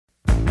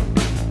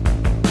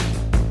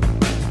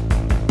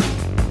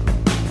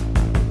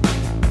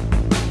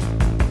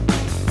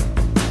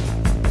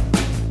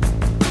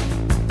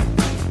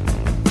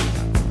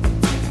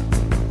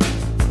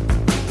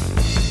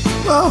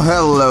Well,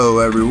 hello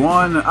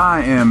everyone.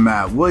 I am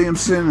Matt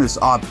Williamson. This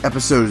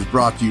episode is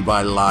brought to you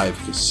by Live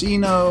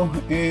Casino,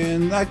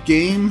 and that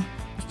game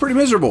is pretty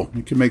miserable.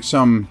 You can make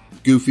some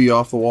goofy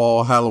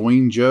off-the-wall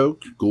Halloween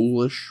joke,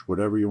 ghoulish,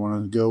 whatever you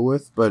want to go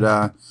with,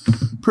 but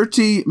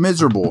pretty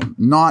miserable.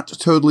 Not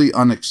totally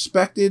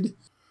unexpected.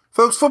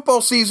 Folks, football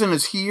season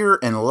is here,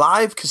 and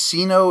Live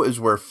Casino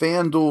is where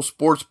FanDuel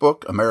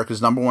Sportsbook,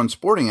 America's #1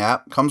 sporting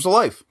app, comes to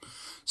life.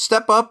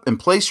 Step up and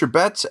place your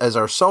bets as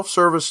our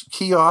self-service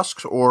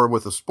kiosks or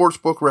with a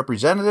sportsbook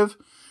representative.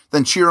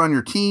 Then cheer on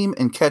your team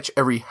and catch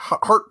every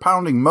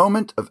heart-pounding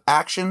moment of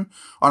action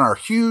on our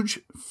huge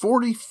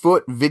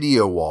 40-foot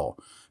video wall.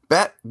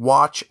 Bet,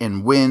 watch,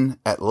 and win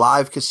at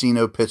Live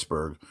Casino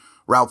Pittsburgh,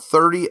 Route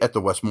 30 at the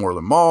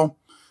Westmoreland Mall.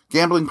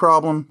 Gambling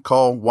problem?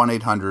 Call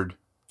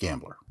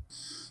 1-800-GAMBLER.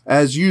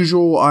 As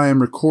usual, I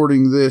am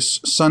recording this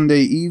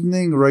Sunday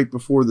evening right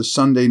before the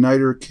Sunday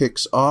Nighter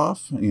kicks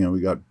off. We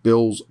got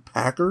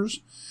Bills-Packers.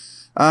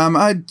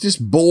 I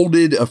just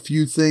bolded a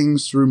few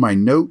things through my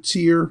notes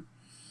here,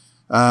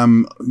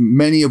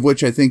 many of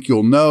which I think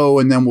you'll know,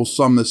 and then we'll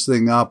sum this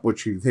thing up,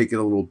 which can take it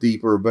a little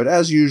deeper. But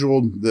as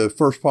usual, the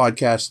first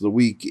podcast of the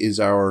week is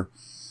our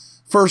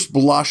first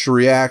blush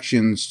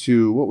reactions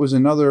to what was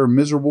another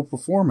miserable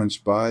performance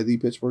by the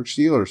Pittsburgh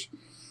Steelers.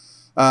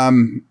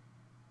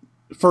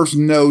 First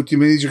note,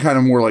 these are kind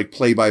of more like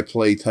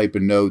play-by-play type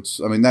of notes.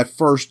 That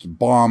first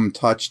bomb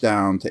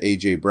touchdown to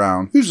A.J.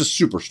 Brown, who's a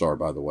superstar,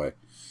 by the way.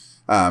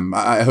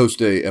 I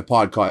host a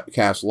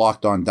podcast,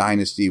 Locked On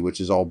Dynasty,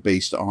 which is all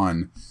based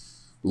on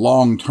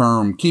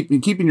long-term,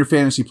 keeping your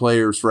fantasy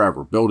players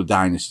forever. Build a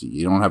dynasty.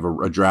 You don't have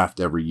a draft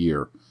every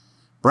year.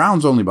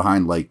 Brown's only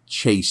behind like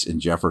Chase and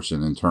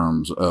Jefferson in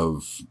terms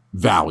of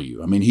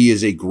value. He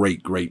is a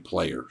great, great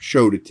player.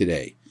 Showed it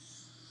today.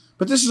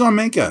 But this is on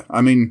Minkah.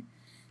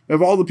 Of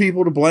all the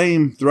people to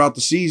blame throughout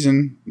the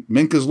season,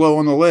 Minka's low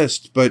on the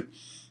list, but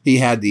he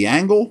had the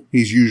angle.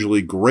 He's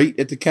usually great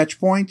at the catch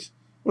point.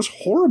 Was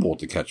horrible at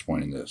the catch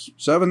point in this.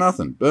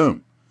 7-0.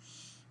 Boom.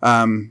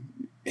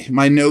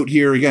 My note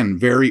here, again,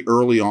 very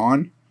early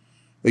on.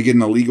 They get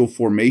an illegal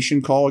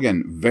formation call,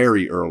 again,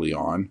 very early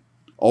on.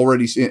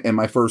 Already, and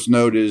my first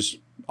note is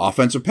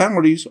offensive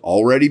penalties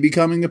already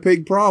becoming a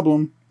big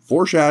problem.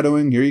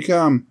 Foreshadowing, here you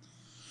come.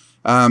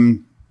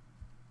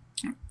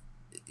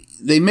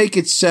 They make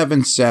it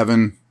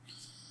 7-7,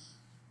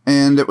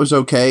 and it was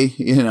okay,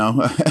 there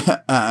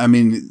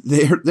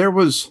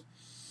was...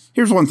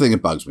 Here's one thing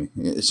that bugs me.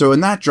 So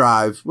in that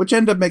drive, which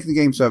ended up making the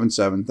game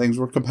 7-7, things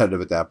were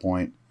competitive at that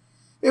point.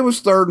 It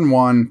was 3rd and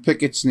 1.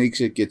 Pickett sneaks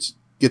it, gets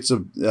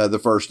the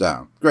first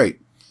down.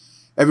 Great.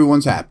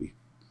 Everyone's happy.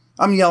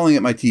 I'm yelling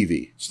at my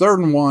TV. It's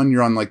 3rd and 1.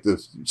 You're on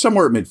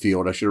somewhere at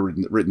midfield. I should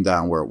have written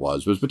down where it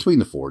was. It was between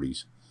the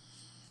 40s.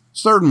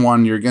 It's 3rd and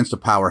 1. You're against a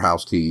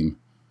powerhouse team.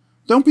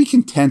 Don't be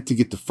content to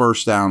get the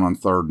first down on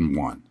 3rd and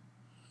 1.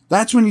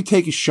 That's when you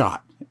take a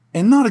shot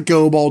and not a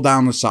go ball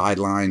down the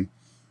sideline.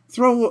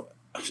 Throw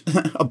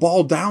a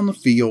ball down the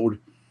field,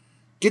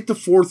 get the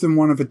 4th and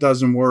 1 if it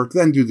doesn't work,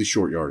 then do the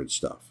short yardage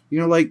stuff.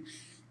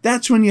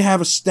 That's when you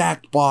have a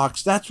stacked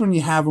box. That's when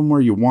you have them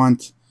where you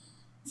want.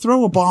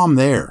 Throw a bomb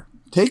there.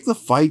 Take the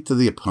fight to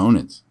the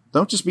opponent.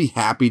 Don't just be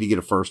happy to get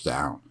a first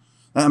down.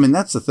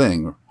 That's the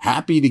thing.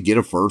 Happy to get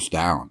a first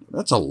down.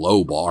 That's a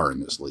low bar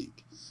in this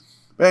league.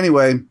 But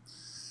anyway,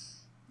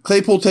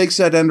 Claypool takes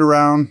that end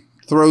around,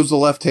 throws the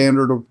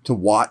left-hander to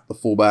Watt, the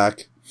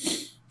fullback.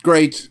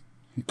 Great.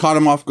 Caught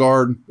him off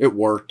guard. It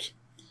worked.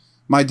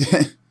 My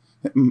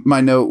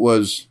note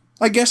was,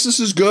 I guess this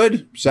is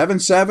good.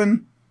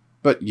 7-7,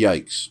 but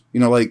yikes.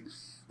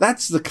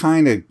 That's the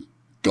kind of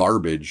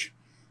garbage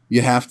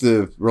you have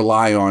to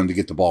rely on to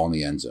get the ball in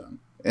the end zone.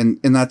 And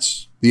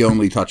that's the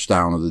only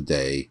touchdown of the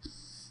day.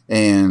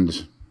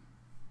 And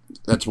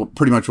that's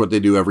pretty much what they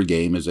do every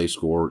game is they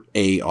score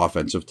a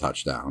offensive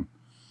touchdown.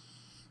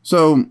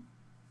 So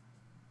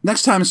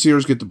next time the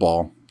Steelers get the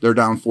ball, they're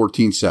down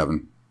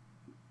 14-7.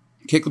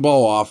 Kick the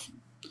ball off.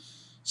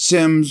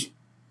 Sims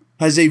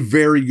has a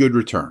very good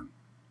return.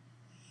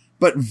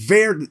 But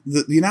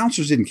the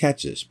announcers didn't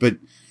catch this, but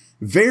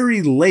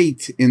very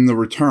late in the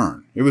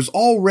return, it was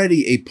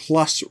already a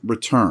plus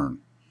return.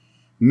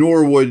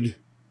 Norwood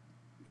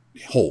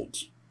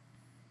holds.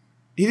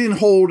 He didn't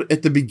hold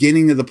at the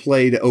beginning of the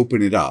play to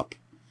open it up.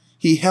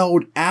 He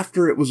held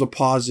after it was a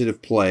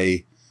positive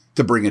play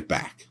to bring it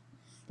back.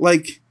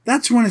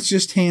 That's when it's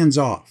just hands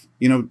off.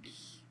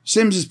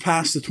 Sims is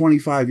past the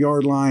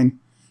 25-yard line.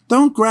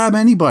 Don't grab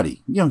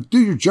anybody. Do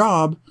your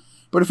job.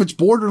 But if it's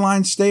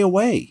borderline, stay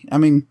away.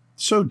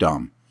 So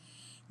dumb.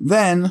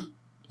 Then,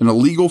 an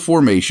illegal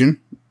formation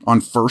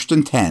on 1st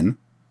and 10.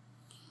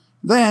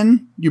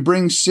 Then, you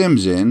bring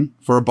Sims in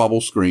for a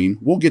bubble screen.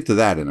 We'll get to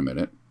that in a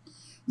minute.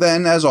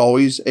 Then, as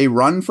always, a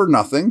run for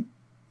nothing.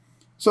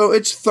 So,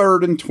 it's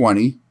 3rd and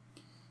 20.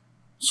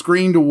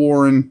 Screen to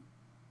Warren.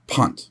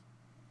 Punt.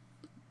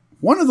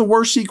 One of the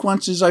worst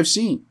sequences I've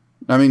seen.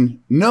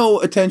 No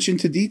attention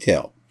to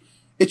detail.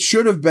 It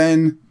should have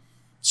been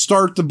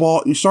start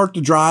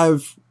the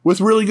drive with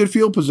really good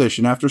field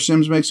position after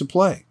Sims makes a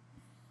play.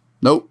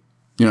 Nope.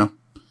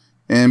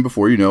 And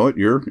before you know it,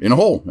 you're in a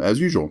hole,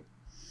 as usual.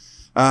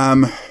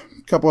 A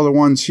couple other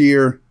ones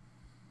here.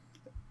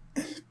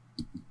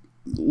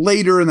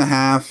 Later in the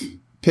half,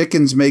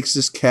 Pickens makes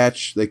this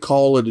catch. They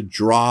call it a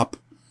drop.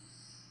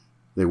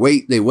 They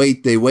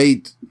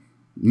wait.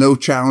 No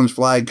challenge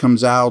flag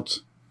comes out.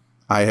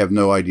 I have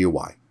no idea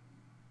why.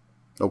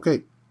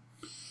 Okay.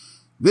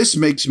 This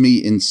makes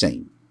me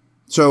insane.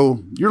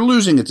 So you're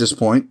losing at this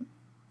point.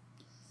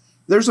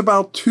 There's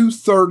about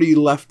 2:30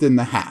 left in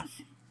the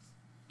half.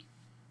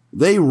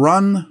 They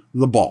run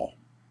the ball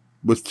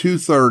with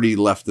 2:30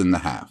 left in the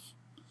half.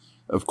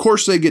 Of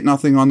course, they get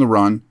nothing on the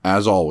run,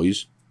 as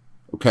always.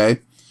 Okay.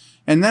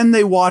 And then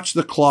they watch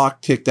the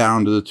clock tick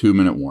down to the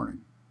 2-minute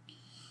warning.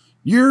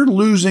 You're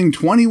losing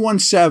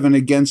 21-7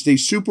 against a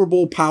Super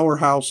Bowl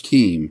powerhouse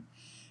team,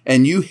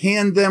 and you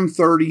hand them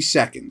 30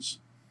 seconds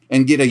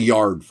and get a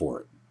yard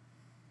for it.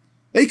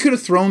 They could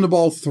have thrown the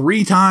ball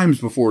 3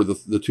 times before the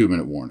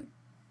 2-minute warning.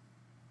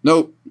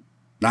 Nope.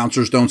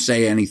 Announcers don't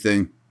say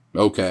anything.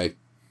 Okay.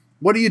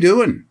 What are you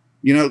doing?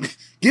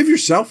 Give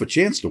yourself a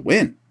chance to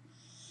win.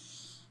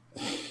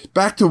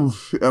 Back to,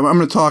 I'm going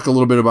to talk a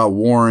little bit about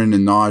Warren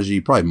and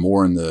Najee, probably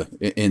more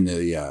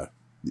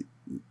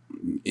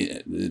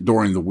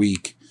during the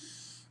week.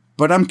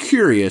 But I'm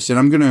curious, and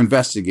I'm going to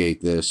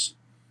investigate this.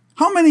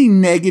 How many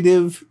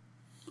negative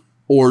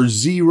or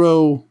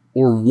 0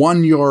 or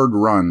 1 yard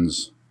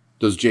runs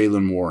does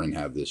Jaylen Warren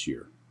have this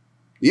year?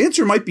 The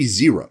answer might be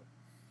 0.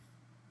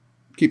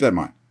 Keep that in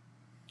mind.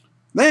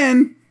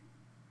 Then,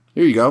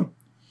 here you go.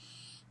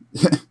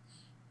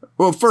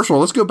 Well, first of all,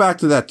 let's go back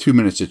to that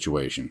 2-minute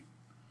situation.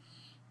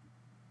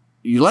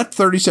 You let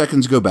 30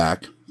 seconds go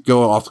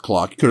off the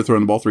clock. You could have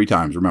thrown the ball 3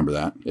 times. Remember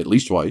that. At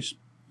least twice.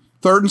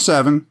 3rd and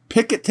 7.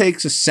 Pickett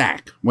takes a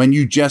sack when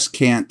you just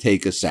can't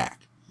take a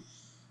sack.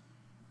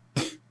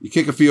 You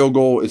kick a field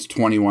goal, it's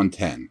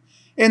 21-10.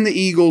 And the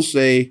Eagles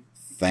say,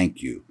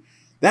 thank you.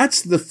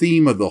 That's the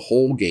theme of the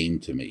whole game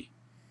to me.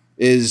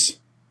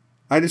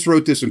 I just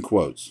wrote this in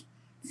quotes.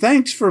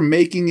 Thanks for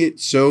making it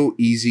so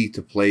easy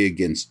to play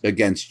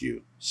against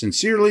you.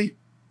 Sincerely,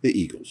 the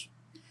Eagles.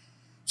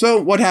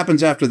 So what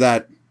happens after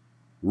that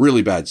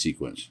really bad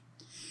sequence?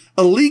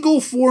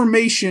 Illegal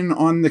formation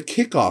on the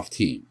kickoff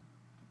team.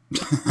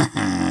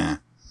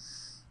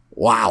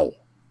 Wow.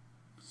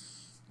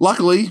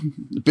 Luckily,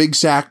 big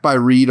sack by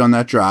Reed on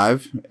that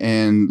drive,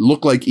 and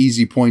looked like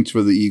easy points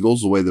for the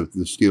Eagles, the way the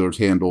Steelers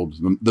handled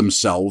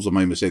themselves. I'm not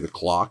even going to say the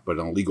clock, but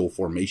an illegal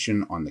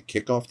formation on the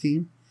kickoff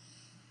team.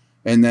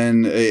 And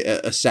then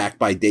a sack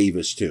by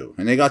Davis, too.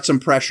 And they got some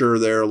pressure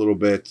there a little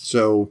bit.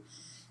 So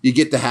you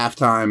get to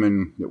halftime,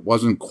 and it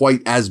wasn't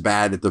quite as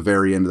bad at the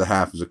very end of the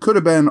half as it could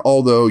have been,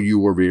 although you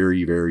were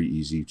very, very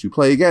easy to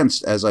play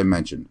against, as I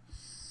mentioned.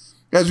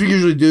 As we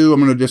usually do,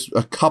 I'm going to just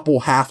a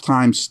couple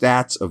halftime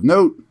stats of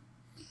note.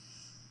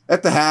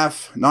 At the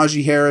half,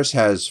 Najee Harris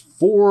has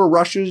 4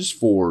 rushes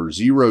for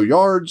 0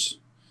 yards,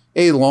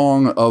 a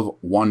long of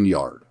 1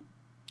 yard.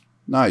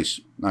 Nice.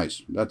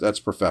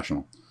 That's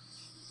professional.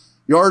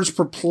 Yards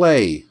per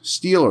play,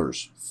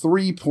 Steelers,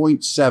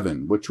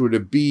 3.7, which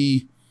would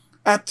be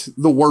at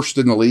the worst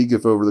in the league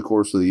if over the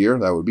course of the year.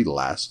 That would be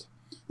last.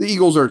 The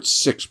Eagles are at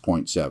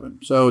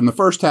 6.7. So in the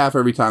first half,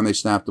 every time they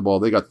snapped the ball,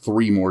 they got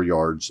 3 more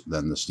yards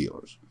than the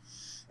Steelers.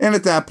 And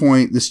at that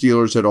point, the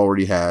Steelers had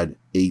already had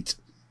 8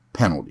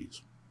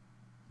 penalties.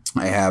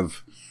 I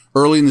have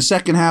early in the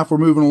second half, we're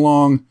moving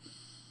along.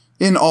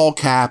 In all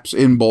caps,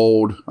 in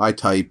bold, I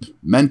type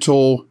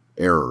mental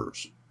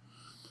errors.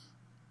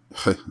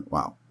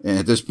 Wow. And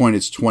at this point,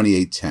 it's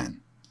 28-10.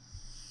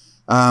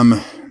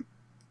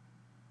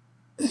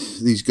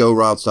 These go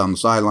routes down the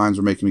sidelines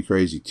are making me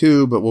crazy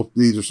too, but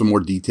these are some more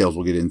details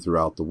we'll get in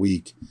throughout the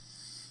week.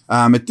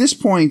 At this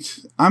point,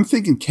 I'm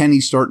thinking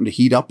Kenny's starting to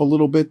heat up a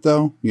little bit,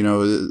 though.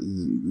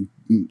 Starting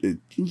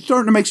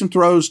to make some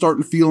throws,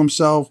 starting to feel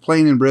himself,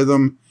 playing in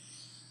rhythm.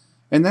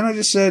 And then I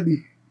just said,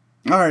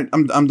 all right,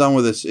 I'm done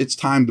with this. It's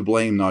time to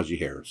blame Najee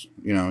Harris.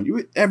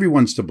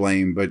 Everyone's to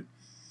blame, but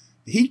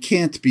he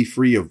can't be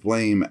free of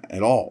blame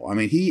at all. I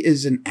mean, he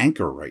is an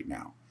anchor right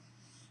now.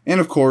 And,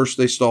 of course,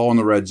 they stall in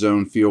the red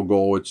zone field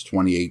goal. It's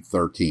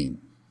 28-13.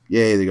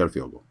 Yay, they got a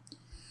field goal.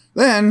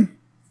 Then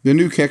the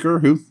new kicker,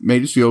 who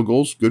made his field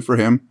goals, good for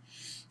him,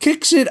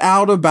 kicks it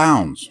out of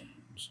bounds.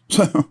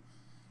 So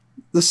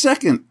the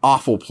second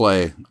awful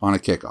play on a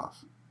kickoff.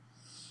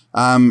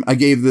 I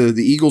gave the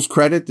Eagles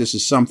credit. This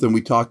is something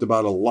we talked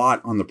about a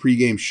lot on the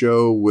pregame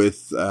show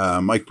with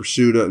Mike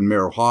Pursuta and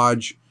Merrill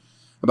Hodge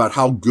about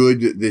how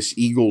good this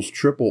Eagles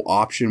triple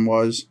option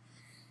was.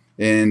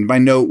 And my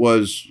note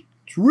was,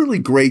 it's really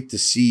great to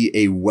see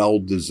a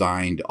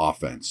well-designed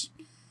offense.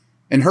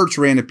 And Hurts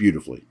ran it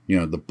beautifully.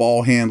 The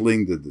ball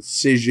handling, the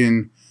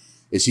decision.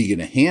 Is he going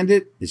to hand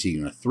it? Is he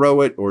going to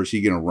throw it? Or is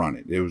he going to run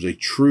it? It was a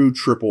true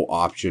triple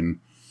option.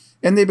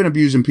 And they've been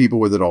abusing people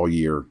with it all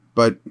year.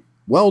 But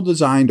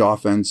well-designed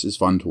offense is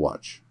fun to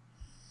watch.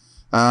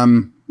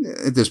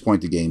 At this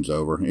point, the game's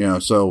over.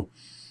 So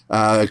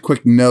a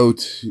quick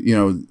note,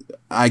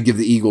 I give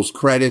the Eagles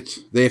credit.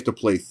 They have to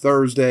play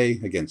Thursday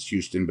against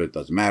Houston, but it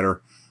doesn't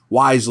matter.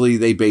 Wisely,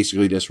 they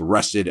basically just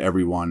rested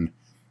everyone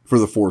for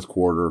the fourth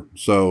quarter.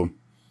 So,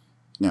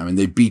 I mean,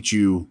 they beat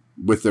you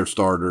with their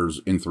starters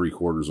in 3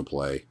 quarters of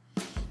play.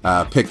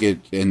 Pickett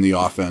and the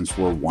offense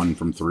were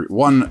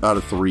 1 out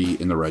of 3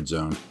 in the red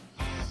zone.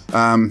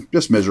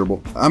 Just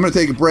miserable. I'm going to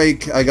take a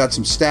break. I got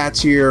some stats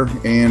here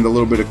and a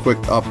little bit of quick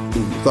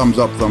thumbs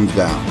up, thumbs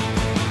down.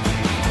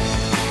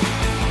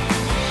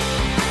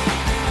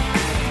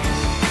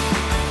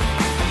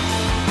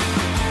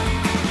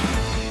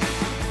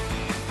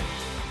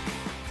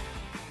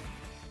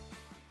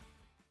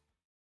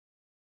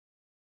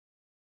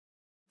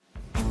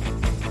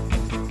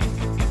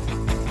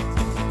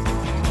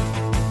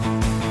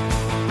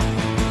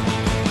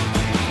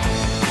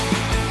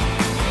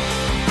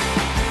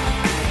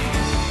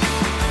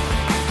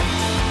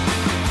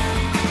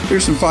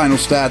 Here's some final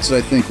stats that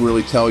I think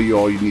really tell you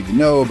all you need to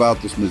know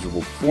about this miserable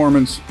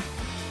performance.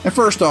 And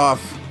first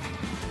off,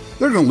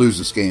 they're going to lose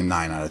this game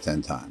 9 out of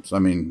 10 times. I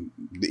mean,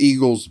 the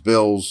Eagles,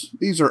 Bills,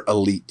 these are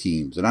elite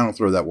teams, and I don't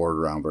throw that word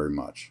around very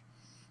much.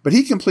 But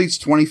he completes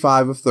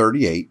 25 of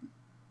 38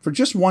 for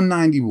just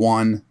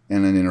 191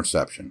 and an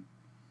interception.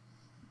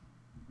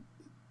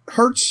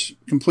 Hurts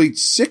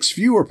completes 6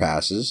 fewer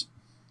passes,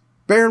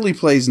 barely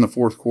plays in the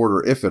fourth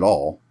quarter, if at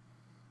all,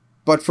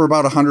 but for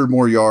about 100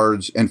 more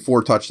yards and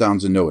 4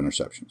 touchdowns and no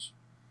interceptions.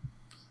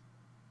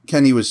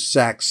 Kenny was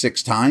sacked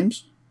 6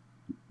 times.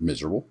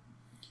 Miserable.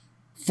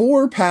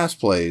 4 pass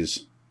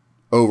plays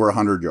over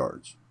 100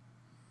 yards.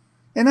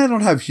 And I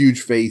don't have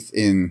huge faith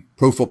in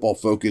Pro Football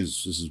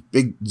Focus. This is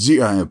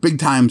big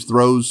time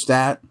throws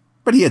stat,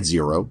 but he had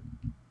 0.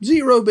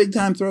 0 big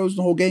time throws in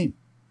the whole game.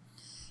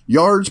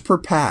 Yards per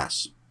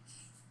pass.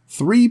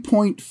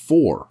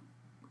 3.4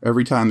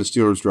 every time the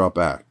Steelers drop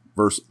back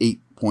versus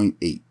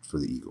 8.8 for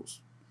the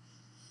Eagles.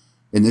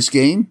 In this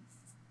game,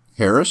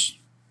 Harris,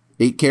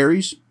 8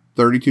 carries,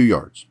 32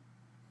 yards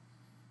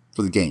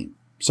for the game.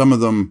 Some of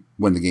them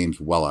when the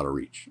game's well out of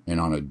reach and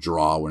on a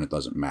draw when it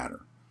doesn't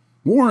matter.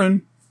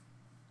 Warren,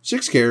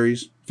 6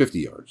 carries,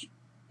 50 yards.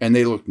 And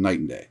they look night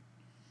and day.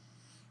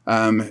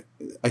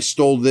 I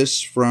stole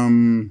this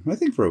from, I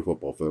think, Pro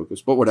Football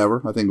Focus, but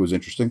whatever. I think it was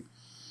interesting.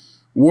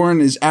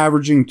 Warren is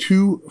averaging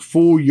 2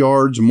 full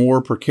yards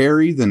more per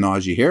carry than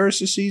Najee Harris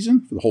this season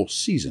for the whole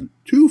season.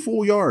 2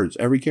 full yards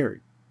every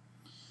carry.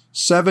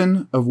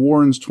 7 of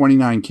Warren's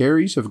 29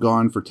 carries have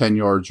gone for 10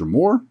 yards or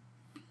more,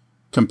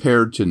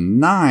 compared to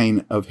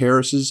 9 of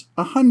Harris's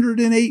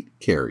 108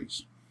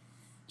 carries.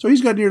 So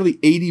he's got nearly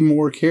 80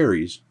 more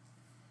carries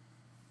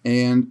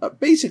and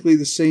basically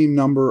the same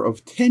number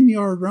of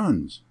 10-yard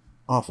runs.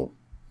 Awful.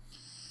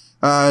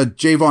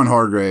 Javon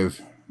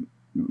Hargrave.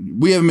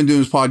 We haven't been doing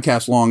this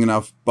podcast long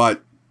enough,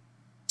 but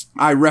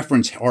I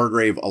reference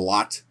Hargrave a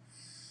lot.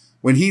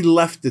 When he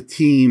left the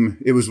team,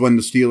 it was when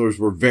the Steelers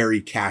were very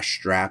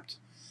cash-strapped.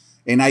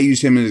 And I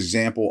use him as an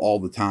example all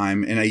the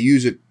time. And I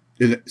use it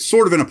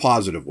sort of in a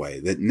positive way.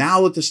 That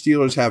now that the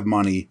Steelers have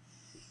money,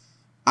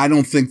 I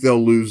don't think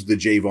they'll lose the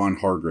Javon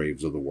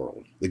Hargraves of the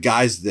world. The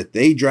guys that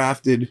they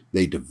drafted,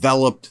 they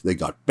developed, they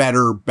got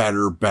better.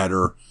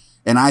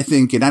 And I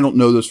think, and I don't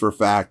know this for a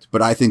fact,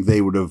 but I think they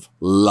would have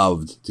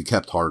loved to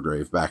kept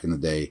Hargrave back in the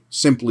day.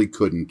 Simply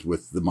couldn't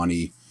with the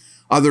money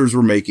others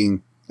were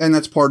making. And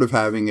that's part of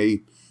having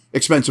a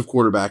expensive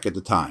quarterback at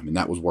the time. And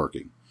that was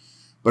working.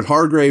 But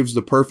Hargrave's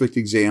the perfect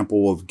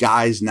example of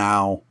guys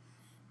now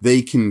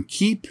they can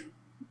keep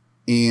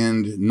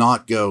and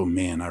not go,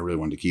 man, I really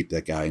wanted to keep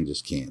that guy and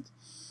just can't.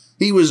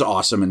 He was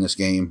awesome in this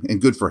game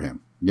and good for him.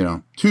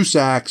 2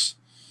 sacks.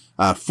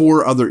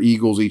 4 other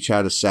Eagles each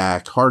had a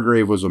sack.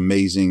 Hargrave was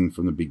amazing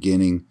from the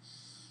beginning.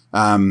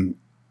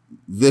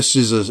 This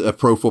is a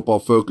Pro Football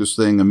Focus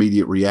thing,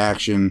 immediate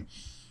reaction.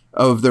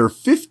 Of their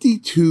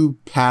 52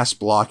 pass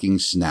blocking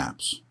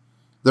snaps,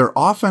 their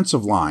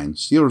offensive line,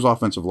 Steelers'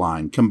 offensive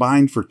line,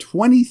 combined for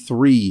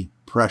 23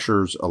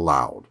 pressures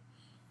allowed,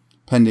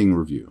 pending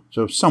review.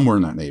 So somewhere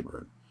in that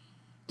neighborhood.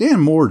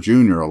 Dan Moore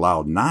Jr.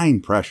 allowed 9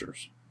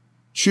 pressures.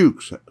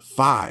 Chooks,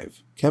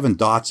 5. Kevin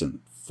Dotson,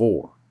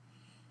 4.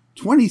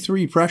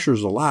 23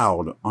 pressures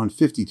allowed on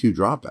 52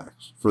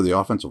 dropbacks for the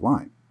offensive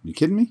line. You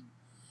kidding me?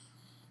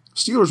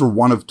 Steelers were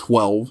 1 of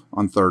 12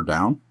 on third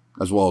down,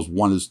 as well as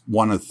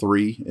 1 of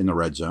 3 in the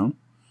red zone.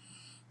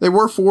 They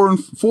were 4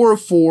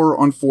 of 4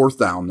 on fourth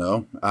down,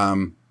 though.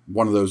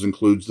 One of those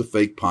includes the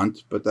fake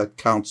punt, but that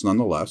counts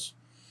nonetheless.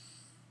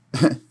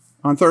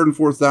 On third and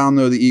fourth down,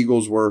 though, the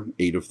Eagles were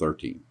 8 of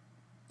 13.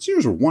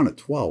 Steelers were 1 of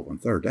 12 on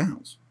third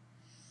downs.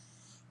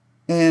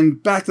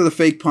 And back to the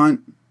fake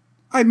punt.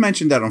 I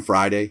mentioned that on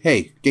Friday.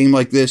 Hey, game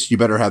like this, you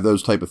better have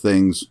those type of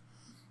things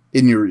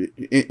in your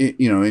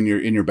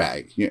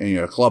bag,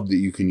 a club that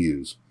you can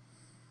use.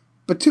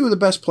 But 2 of the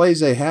best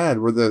plays they had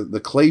were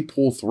the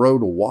Claypool throw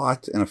to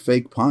Watt and a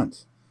fake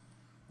punt.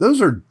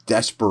 Those are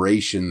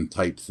desperation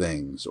type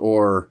things,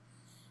 or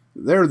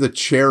they're the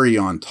cherry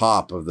on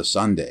top of the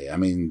sundae. I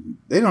mean,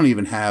 they don't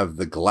even have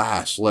the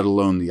glass, let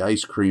alone the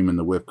ice cream and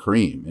the whipped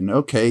cream. And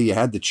okay, you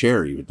had the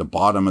cherry at the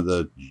bottom of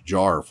the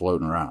jar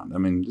floating around. I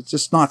mean, it's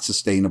just not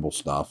sustainable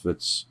stuff.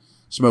 It's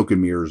smoke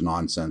and mirrors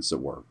nonsense that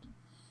worked.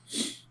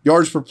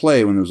 Yards per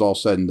play when it was all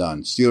said and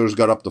done. Steelers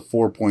got up to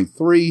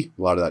 4.3,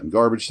 a lot of that in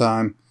garbage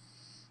time,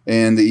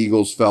 and the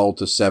Eagles fell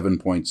to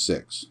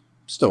 7.6.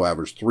 Still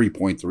averaged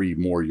 3.3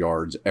 more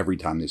yards every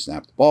time they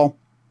snapped the ball.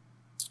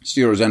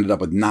 Steelers ended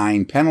up with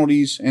 9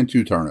 penalties and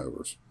 2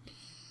 turnovers.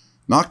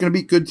 Not going to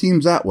beat good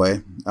teams that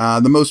way.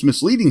 The most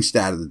misleading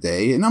stat of the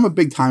day, and I'm a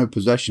big time of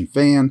possession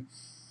fan,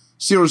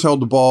 Steelers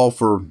held the ball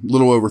for a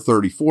little over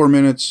 34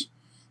 minutes.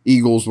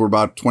 Eagles were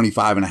about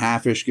 25 and a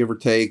half-ish, give or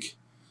take.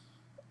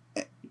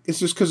 It's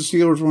just because the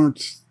Steelers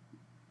weren't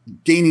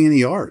gaining any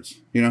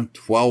yards.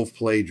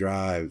 12-play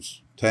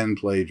drives,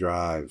 10-play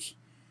drives.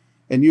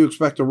 And you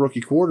expect a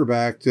rookie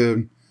quarterback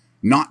to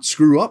not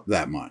screw up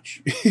that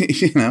much.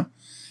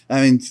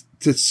 I mean,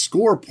 to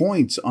score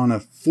points on a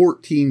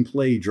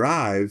 14-play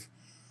drive,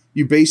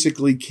 you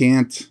basically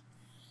can't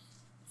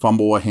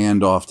fumble a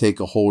handoff, take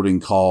a holding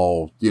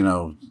call,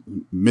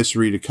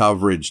 misread a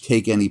coverage,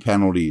 take any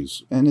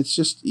penalties. And it's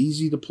just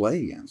easy to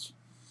play against.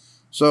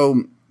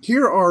 So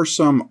here are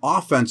some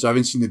offense. I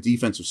haven't seen the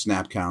defensive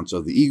snap counts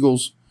of the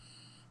Eagles,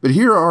 but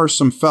here are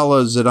some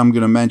fellas that I'm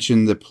going to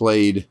mention that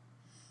played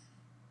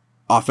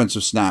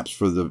offensive snaps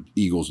for the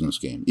Eagles in this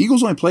game.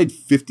 Eagles only played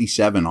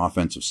 57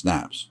 offensive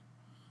snaps.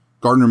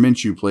 Gardner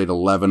Minshew played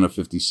 11 of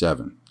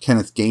 57.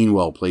 Kenneth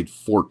Gainwell played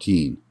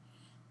 14.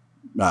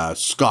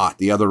 Scott,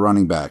 the other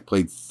running back,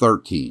 played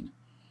 13.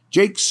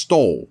 Jake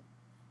Stoll,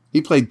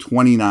 he played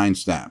 29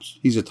 snaps.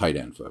 He's a tight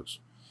end, folks.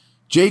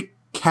 Jake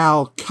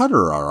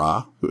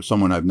Calcaterra,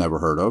 someone I've never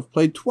heard of,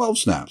 played 12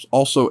 snaps,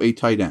 also a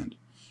tight end.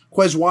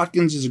 Quez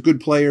Watkins is a good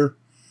player.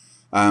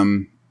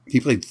 He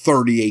played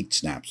 38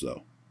 snaps,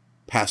 though.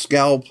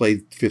 Pascal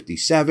played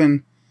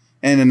 57.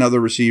 And another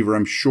receiver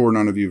I'm sure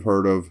none of you have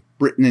heard of,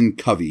 Britton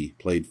Covey,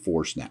 played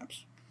 4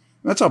 snaps.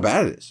 That's how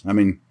bad it is. I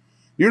mean,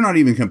 you're not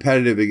even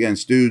competitive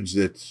against dudes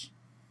that,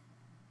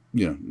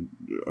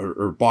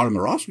 are bottom of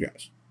the roster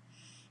guys.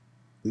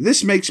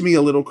 This makes me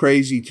a little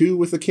crazy, too,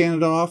 with the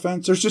Canada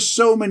offense. There's just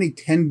so many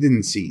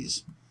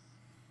tendencies.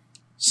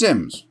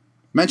 Sims,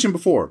 mentioned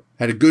before,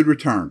 had a good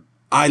return.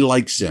 I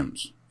like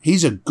Sims.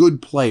 He's a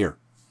good player.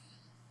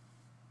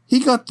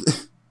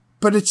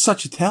 But it's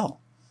such a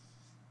tell.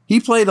 He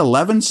played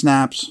 11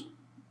 snaps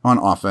on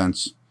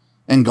offense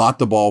and got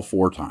the ball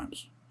 4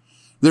 times.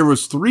 There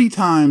was 3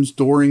 times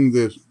during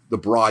the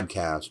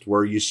broadcast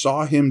where you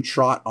saw him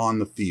trot on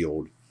the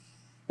field.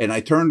 And I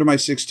turned to my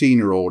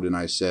 16-year-old and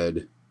I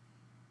said,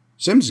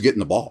 Sims is getting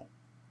the ball.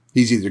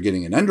 He's either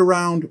getting an end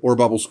around or a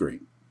bubble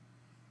screen.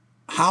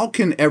 How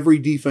can every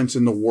defense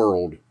in the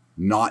world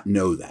not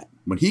know that?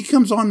 When he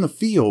comes on the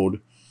field,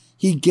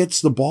 he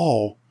gets the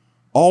ball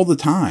all the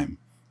time.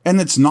 And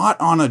it's not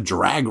on a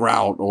drag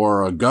route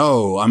or a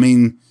go. I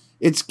mean,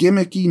 it's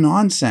gimmicky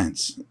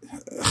nonsense.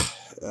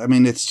 I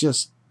mean, it's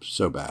just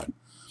so bad.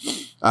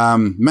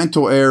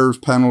 Mental errors,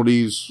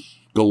 penalties,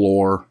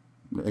 galore.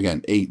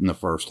 Again, 8 in the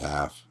first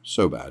half.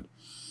 So bad.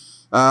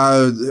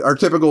 Our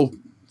typical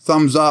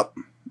thumbs up.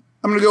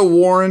 I'm going to go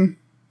Warren.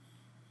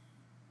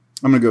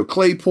 I'm going to go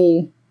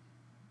Claypool.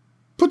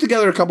 Put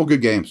together a couple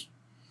good games.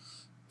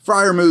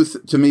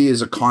 Freiermuth, to me,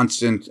 is a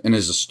constant and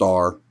is a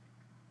star.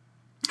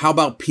 How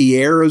about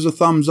Pierre as a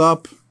thumbs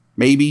up?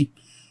 Maybe.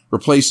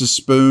 Replaces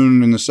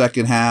Spoon in the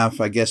second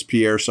half. I guess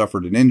Pierre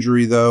suffered an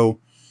injury, though.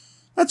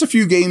 That's a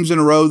few games in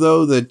a row,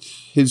 though, that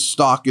his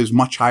stock is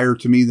much higher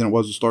to me than it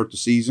was to start the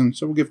season.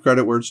 So we'll give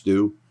credit where it's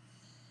due.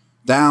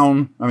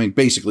 Down, I mean,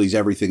 basically he's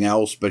everything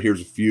else, but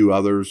here's a few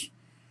others.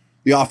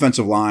 The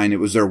offensive line, it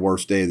was their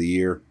worst day of the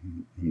year,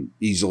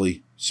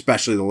 easily,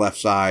 especially the left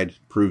side.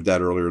 Proved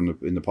that earlier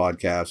in the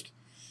podcast.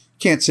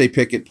 Can't say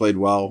Pickett played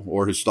well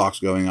or his stock's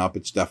going up.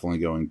 It's definitely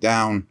going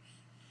down.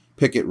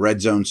 Pickett red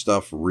zone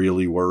stuff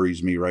really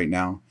worries me right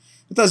now.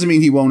 It doesn't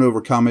mean he won't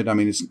overcome it. I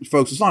mean,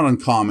 folks, it's not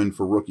uncommon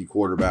for rookie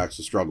quarterbacks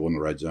to struggle in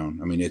the red zone.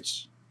 I mean, it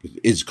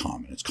is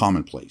common. It's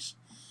commonplace.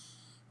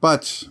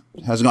 But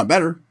it hasn't got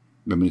better.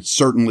 I mean, it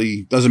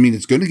certainly doesn't mean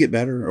it's going to get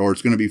better or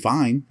it's going to be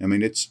fine. I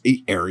mean, it's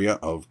an area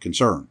of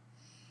concern.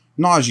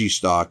 Najee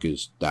stock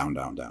is down,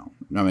 down, down.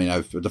 I mean,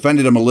 I've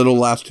defended him a little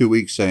last 2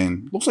 weeks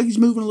saying, looks like he's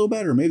moving a little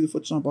better. Maybe the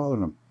foot's not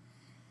bothering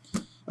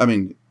him. I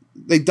mean,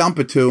 they dump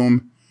it to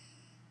him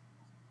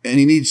and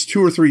he needs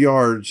 2 or 3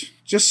 yards,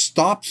 just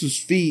stops his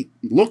feet,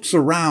 looks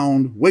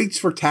around, waits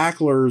for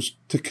tacklers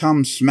to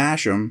come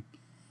smash him.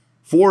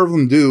 4 of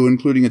them do,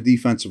 including a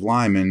defensive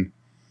lineman.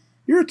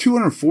 You're a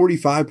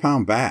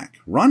 245-pound back.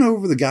 Run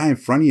over the guy in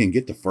front of you and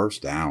get the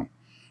first down.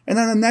 And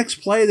then the next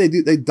play,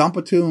 they dump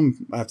it to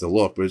him. I have to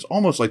look, but it's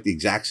almost like the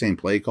exact same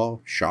play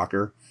call.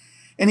 Shocker.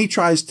 And he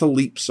tries to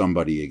leap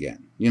somebody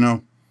again.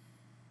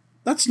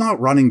 That's not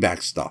running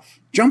back stuff.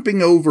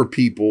 Jumping over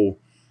people,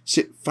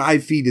 sit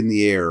 5 feet in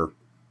the air,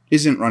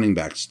 isn't running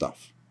back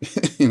stuff.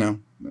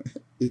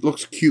 It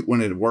looks cute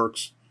when it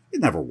works.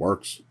 It never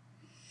works.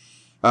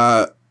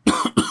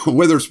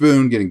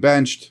 Witherspoon getting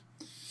benched.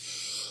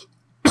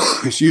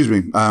 Excuse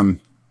me.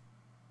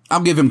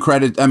 I'll give him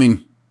credit. I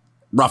mean,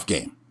 rough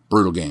game.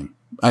 Brutal game.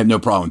 I have no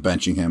problem with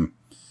benching him.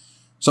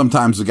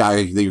 Sometimes the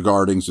guy that you're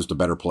guarding is just a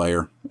better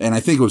player. And I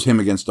think it was him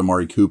against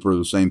Amari Cooper,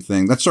 the same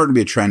thing. That's starting to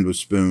be a trend with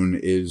Spoon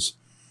is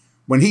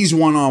when he's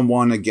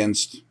one-on-one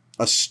against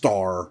a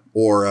star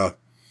or a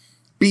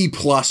B+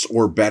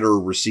 or better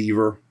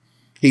receiver,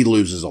 he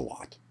loses a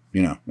lot.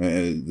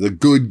 The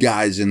good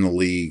guys in the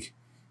league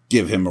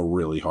give him a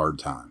really hard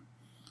time.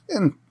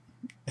 And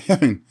I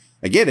mean,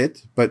 I get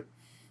it, but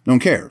no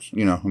one cares.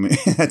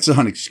 That's not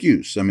an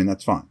excuse. I mean,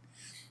 that's fine.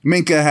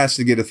 Minka has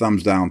to get a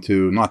thumbs down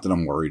too. Not that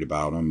I'm worried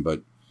about him,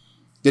 but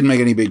didn't make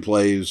any big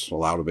plays,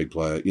 allowed a big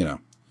play,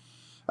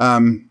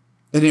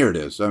 And here it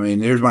is. I mean,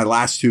 here's my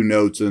last two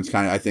notes, and it's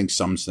kind of, I think,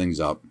 sums things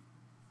up.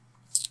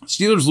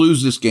 Steelers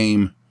lose this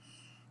game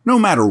no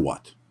matter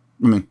what.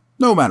 I mean,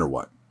 no matter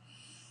what.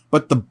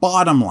 But the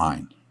bottom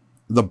line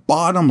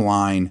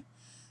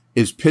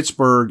is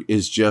Pittsburgh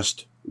is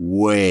just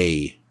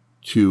way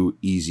too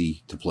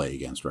easy to play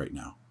against right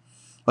now.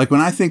 Like when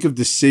I think of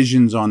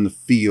decisions on the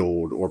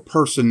field or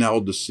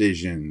personnel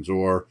decisions,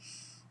 or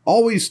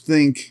always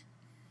think,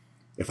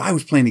 if I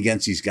was playing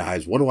against these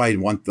guys, what do I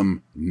want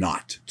them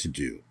not to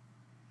do?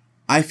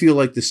 I feel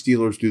like the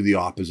Steelers do the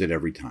opposite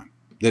every time.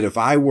 That if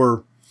I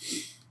were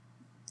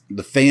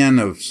the fan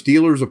of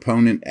Steelers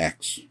opponent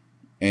X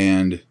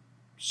and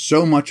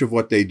so much of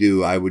what they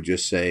do, I would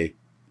just say,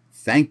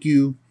 thank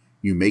you.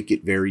 You make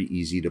it very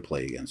easy to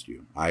play against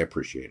you. I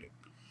appreciate it.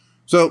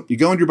 So you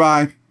go in your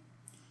bye.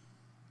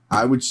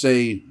 I would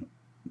say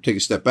take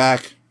a step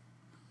back,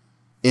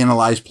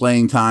 analyze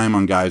playing time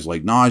on guys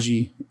like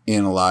Najee,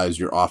 analyze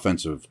your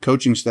offensive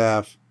coaching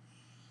staff,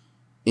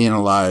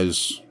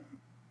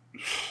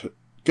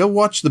 go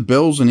watch the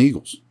Bills and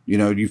Eagles.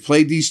 You've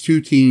played these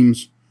two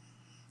teams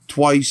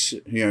twice,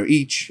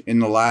 each in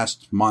the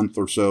last month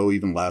or so,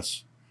 even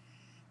less.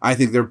 I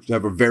think they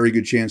have a very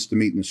good chance to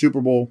meet in the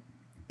Super Bowl.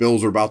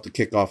 Bills are about to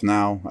kick off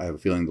now. I have a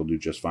feeling they'll do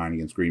just fine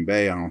against Green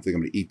Bay. I don't think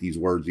I'm going to eat these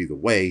words either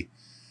way.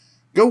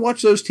 Go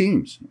watch those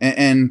teams,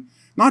 and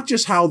not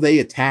just how they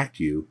attacked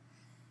you.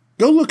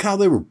 Go look how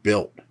they were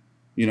built.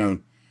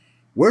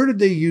 Where did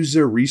they use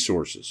their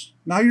resources?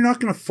 Now, you're not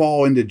going to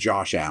fall into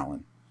Josh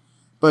Allen,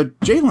 but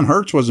Jalen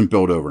Hurts wasn't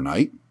built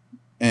overnight,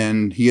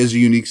 and he has a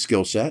unique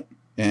skill set.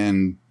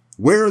 And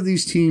where are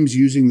these teams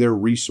using their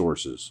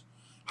resources?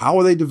 How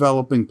are they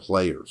developing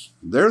players?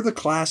 They're the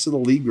class of the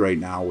league right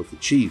now with the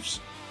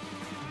Chiefs.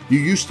 You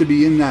used to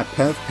be in that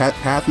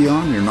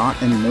pantheon. You're not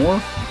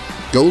anymore.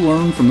 Go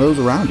learn from those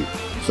around you.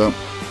 So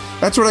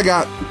that's what I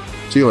got.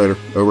 See you later.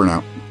 Over and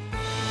out.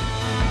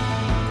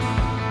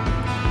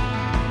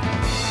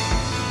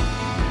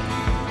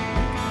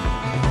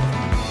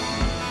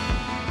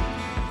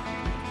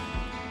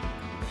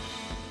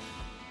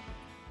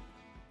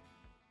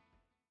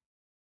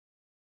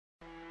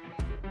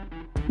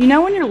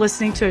 When you're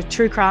listening to a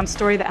true crime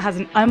story that has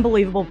an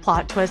unbelievable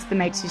plot twist that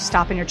makes you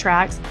stop in your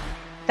tracks?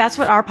 That's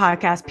what our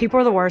podcast, People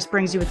Are the Worst,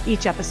 brings you with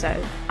each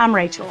episode. I'm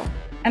Rachel.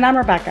 And I'm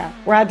Rebecca.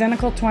 We're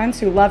identical twins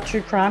who love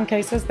true crime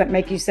cases that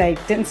make you say,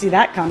 didn't see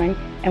that coming,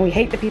 and we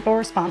hate the people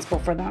responsible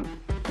for them.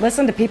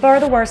 Listen to People Are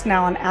the Worst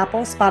now on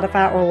Apple,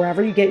 Spotify, or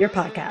wherever you get your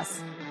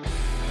podcasts.